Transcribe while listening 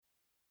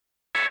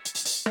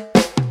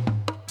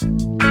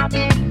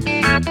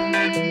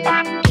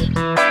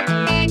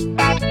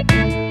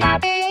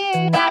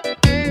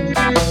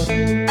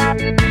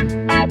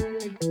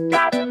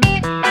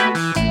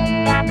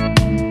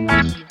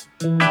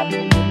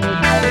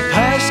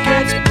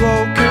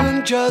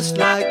just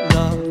like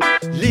love.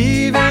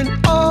 Leaving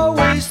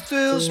always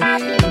thrills me.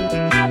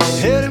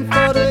 Heading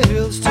for the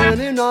hills,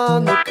 turning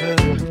on the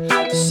curve.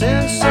 A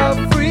sense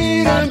of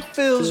freedom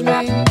fills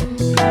me.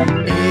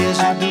 Is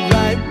it the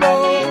right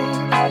road?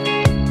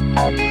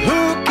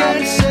 Who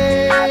can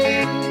say?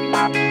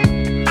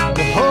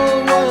 The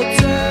whole world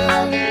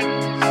turns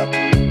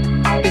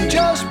in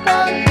just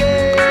one day.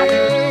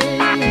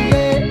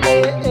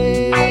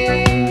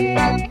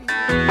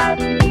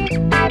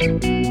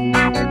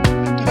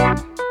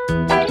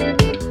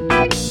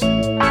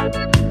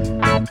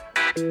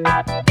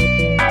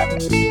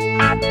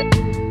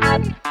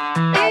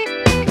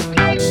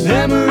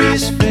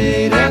 Memories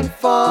fade and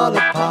fall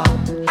apart,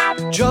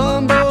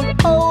 jumbled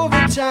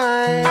over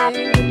time.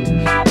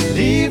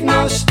 Leave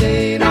no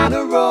stain on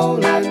a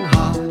rolling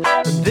heart,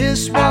 but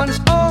this one's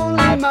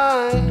only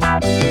mine.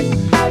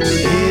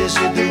 Is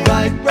it the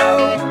right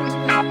road?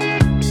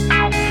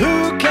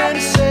 Who can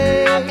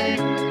say?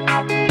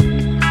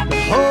 The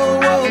whole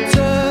world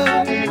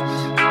turns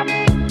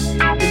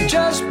in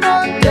just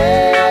one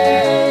day.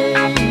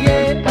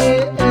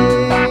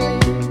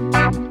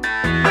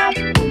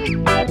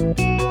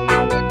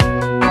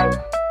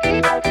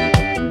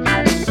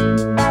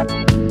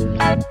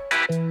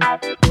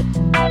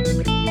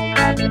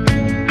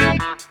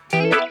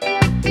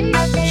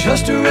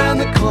 Just around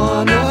the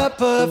corner,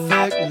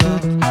 perfect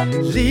love.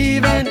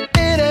 Leaving,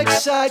 it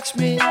excites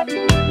me.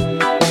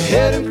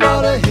 Heading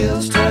for the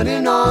hills,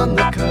 turning on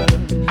the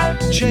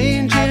curve.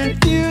 Changing,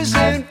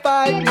 fusing,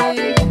 fight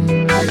me.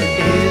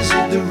 Is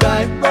it the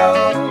right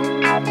road?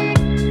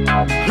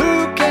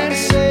 Who can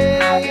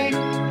say?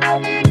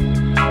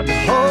 The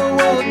whole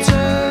world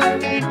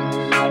turns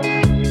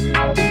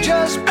in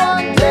just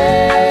one day.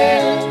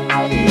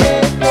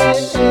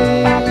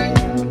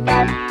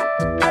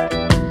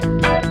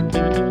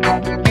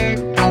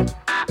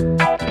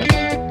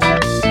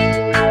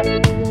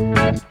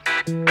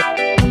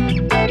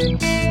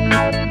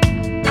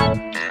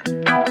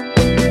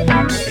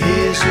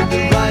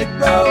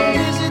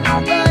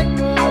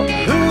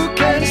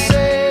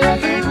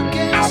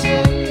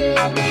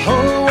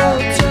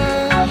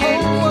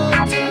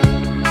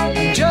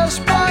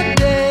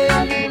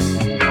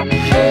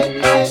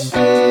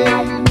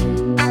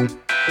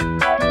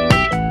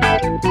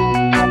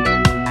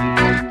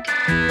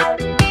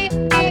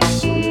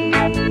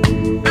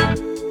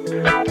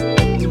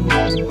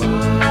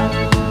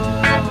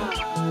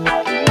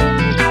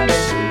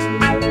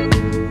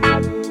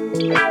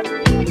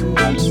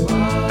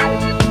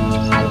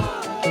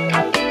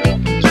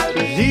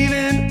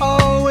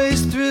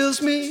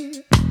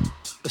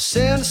 A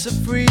sense of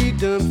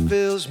freedom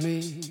fills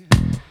me.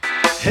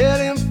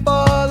 Heading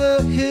for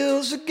the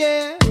hills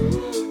again.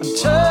 I'm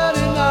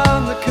turning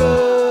on the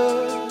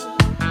curve.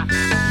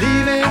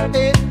 Leaving,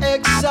 it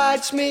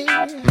excites me.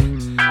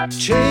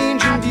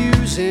 Changing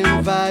views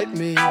invite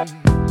me.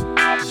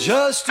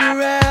 Just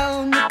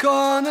around the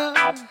corner,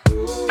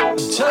 I'm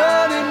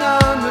turning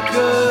on the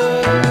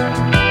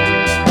curve.